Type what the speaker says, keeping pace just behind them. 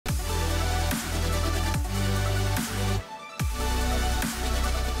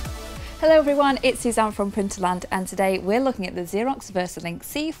Hello everyone, it's Suzanne from Printerland, and today we're looking at the Xerox VersaLink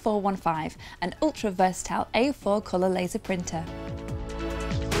C415, an ultra versatile A4 colour laser printer.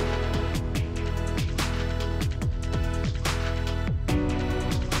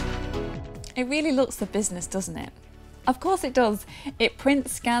 It really looks the business, doesn't it? Of course it does. It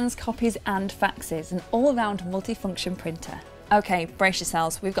prints, scans, copies and faxes, an all-round multifunction printer. Okay, brace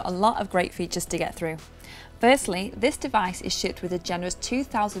yourselves, we've got a lot of great features to get through. Firstly, this device is shipped with a generous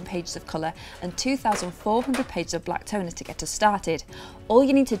 2,000 pages of colour and 2,400 pages of black toner to get us started. All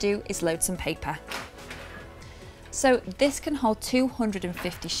you need to do is load some paper. So this can hold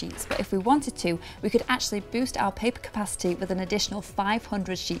 250 sheets, but if we wanted to, we could actually boost our paper capacity with an additional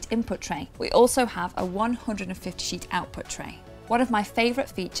 500 sheet input tray. We also have a 150 sheet output tray. One of my favourite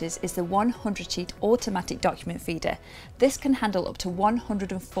features is the 100 sheet automatic document feeder. This can handle up to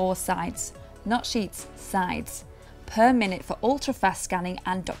 104 sides. Not sheets, sides, per minute for ultra-fast scanning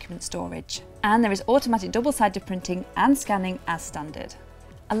and document storage. And there is automatic double-sided printing and scanning as standard.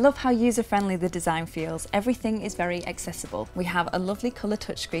 I love how user-friendly the design feels. Everything is very accessible. We have a lovely colour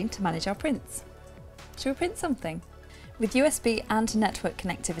touchscreen to manage our prints. Should we print something? With USB and network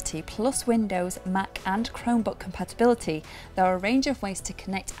connectivity, plus Windows, Mac and Chromebook compatibility, there are a range of ways to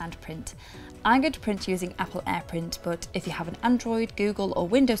connect and print. I'm going to print using Apple AirPrint, but if you have an Android, Google or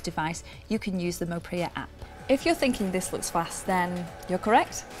Windows device, you can use the Mopria app. If you're thinking this looks fast, then you're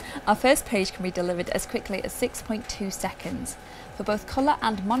correct. Our first page can be delivered as quickly as 6.2 seconds. For both colour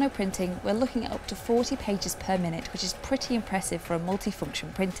and mono printing, we're looking at up to 40 pages per minute, which is pretty impressive for a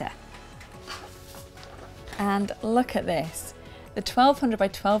multifunction printer. And look at this. The 1200 by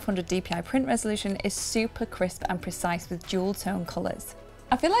 1200 DPI print resolution is super crisp and precise with dual tone colours.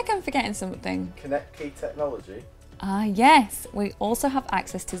 I feel like I'm forgetting something. Connect key technology? Ah yes, we also have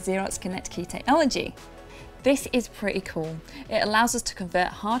access to Xerox Connect Key technology. This is pretty cool. It allows us to convert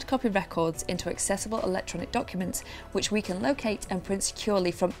hard copy records into accessible electronic documents, which we can locate and print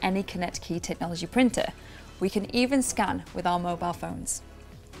securely from any Connect Key technology printer. We can even scan with our mobile phones.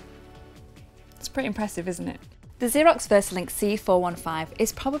 It's pretty impressive, isn't it? The Xerox VersaLink C415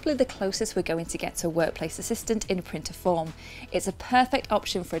 is probably the closest we're going to get to a workplace assistant in printer form. It's a perfect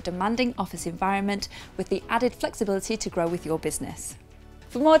option for a demanding office environment with the added flexibility to grow with your business.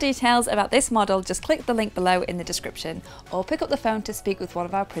 For more details about this model, just click the link below in the description or pick up the phone to speak with one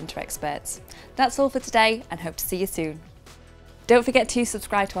of our printer experts. That's all for today and hope to see you soon. Don't forget to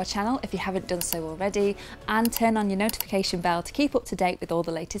subscribe to our channel if you haven't done so already and turn on your notification bell to keep up to date with all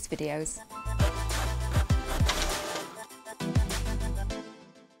the latest videos.